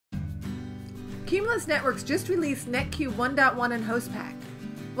Cumulus Networks just released NetQ 1.1 and HostPack.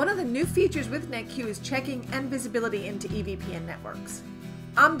 One of the new features with NetQ is checking and visibility into EVPN networks.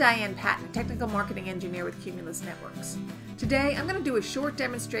 I'm Diane Patton, Technical Marketing Engineer with Cumulus Networks. Today, I'm going to do a short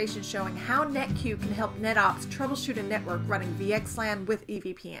demonstration showing how NetQ can help NetOps troubleshoot a network running VXLAN with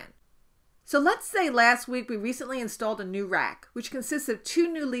EVPN. So let's say last week we recently installed a new rack, which consists of two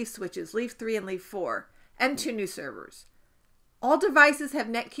new leaf switches, leaf 3 and leaf 4, and two new servers. All devices have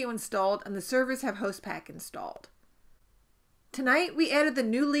NetQ installed and the servers have HostPack installed. Tonight, we added the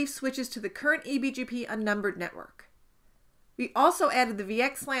new leaf switches to the current eBGP unnumbered network. We also added the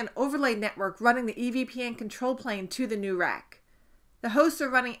VXLAN overlay network running the EVPN control plane to the new rack. The hosts are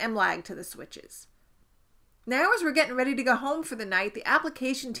running MLAG to the switches. Now as we're getting ready to go home for the night, the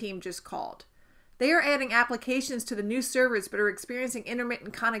application team just called. They are adding applications to the new servers but are experiencing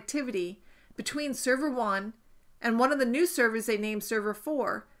intermittent connectivity between server 1 and one of the new servers they named server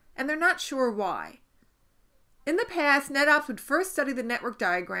 4, and they're not sure why. In the past, NetOps would first study the network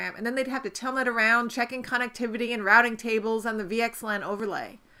diagram, and then they'd have to telnet around, checking connectivity and routing tables on the VXLAN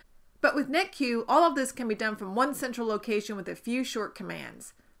overlay. But with NetQ, all of this can be done from one central location with a few short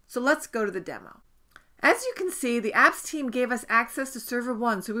commands. So let's go to the demo. As you can see, the apps team gave us access to server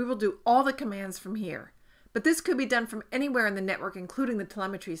 1, so we will do all the commands from here. But this could be done from anywhere in the network, including the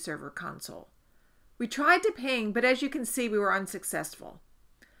telemetry server console. We tried to ping, but as you can see, we were unsuccessful.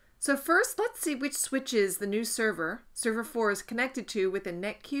 So first, let's see which switches the new server 4, is connected to within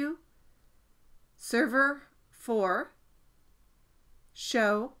NetQ. Server 4,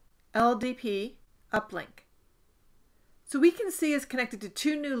 show, LDP, uplink. So we can see it's connected to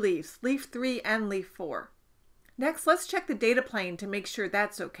two new leaves, leaf 3 and leaf 4. Next, let's check the data plane to make sure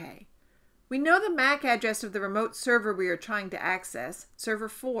that's okay. We know the MAC address of the remote server we are trying to access, server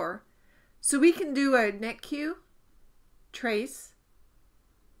 4, so we can do a NetQ, trace,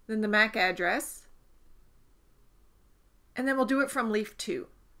 then the MAC address, and then we'll do it from leaf 2.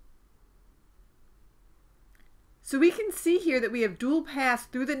 So we can see here that we have dual paths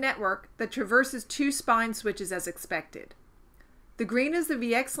through the network that traverses two spine switches as expected. The green is the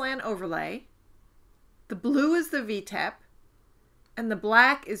VXLAN overlay, the blue is the VTEP, and the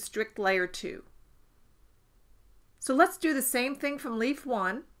black is strict layer 2. So let's do the same thing from leaf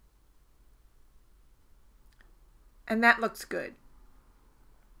 1, and that looks good.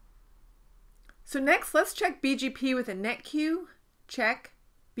 So next, let's check BGP with a NetQ, check,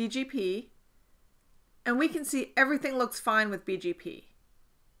 BGP, and we can see everything looks fine with BGP.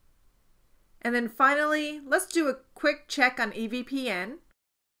 And then finally, let's do a quick check on EVPN.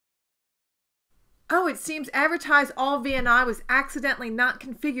 Oh, it seems advertise all VNI was accidentally not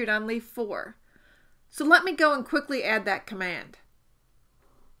configured on leaf 4. So let me go and quickly add that command.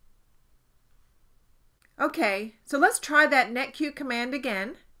 Okay, so let's try that NetQ command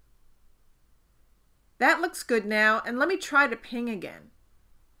again. That looks good now, and let me try to ping again.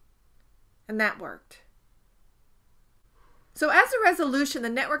 And that worked. So as a resolution, the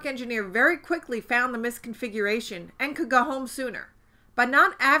network engineer very quickly found the misconfiguration and could go home sooner. By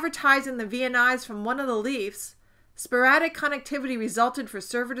not advertising the VNIs from one of the leaves, sporadic connectivity resulted for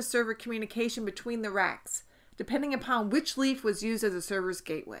server-to-server communication between the racks, depending upon which leaf was used as a server's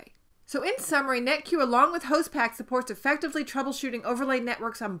gateway. So in summary, NetQ along with HostPack supports effectively troubleshooting overlay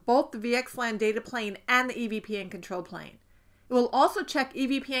networks on both the VXLAN data plane and the EVPN control plane. It will also check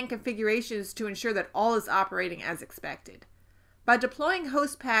EVPN configurations to ensure that all is operating as expected. By deploying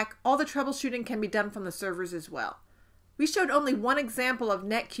HostPack, all the troubleshooting can be done from the servers as well. We showed only one example of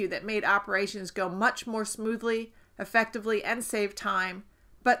NetQ that made operations go much more smoothly, effectively, and save time,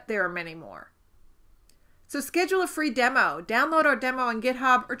 but there are many more. So schedule a free demo, download our demo on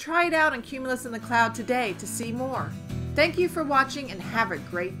GitHub, or try it out on Cumulus in the Cloud today to see more. Thank you for watching and have a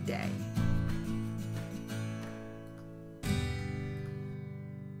great day.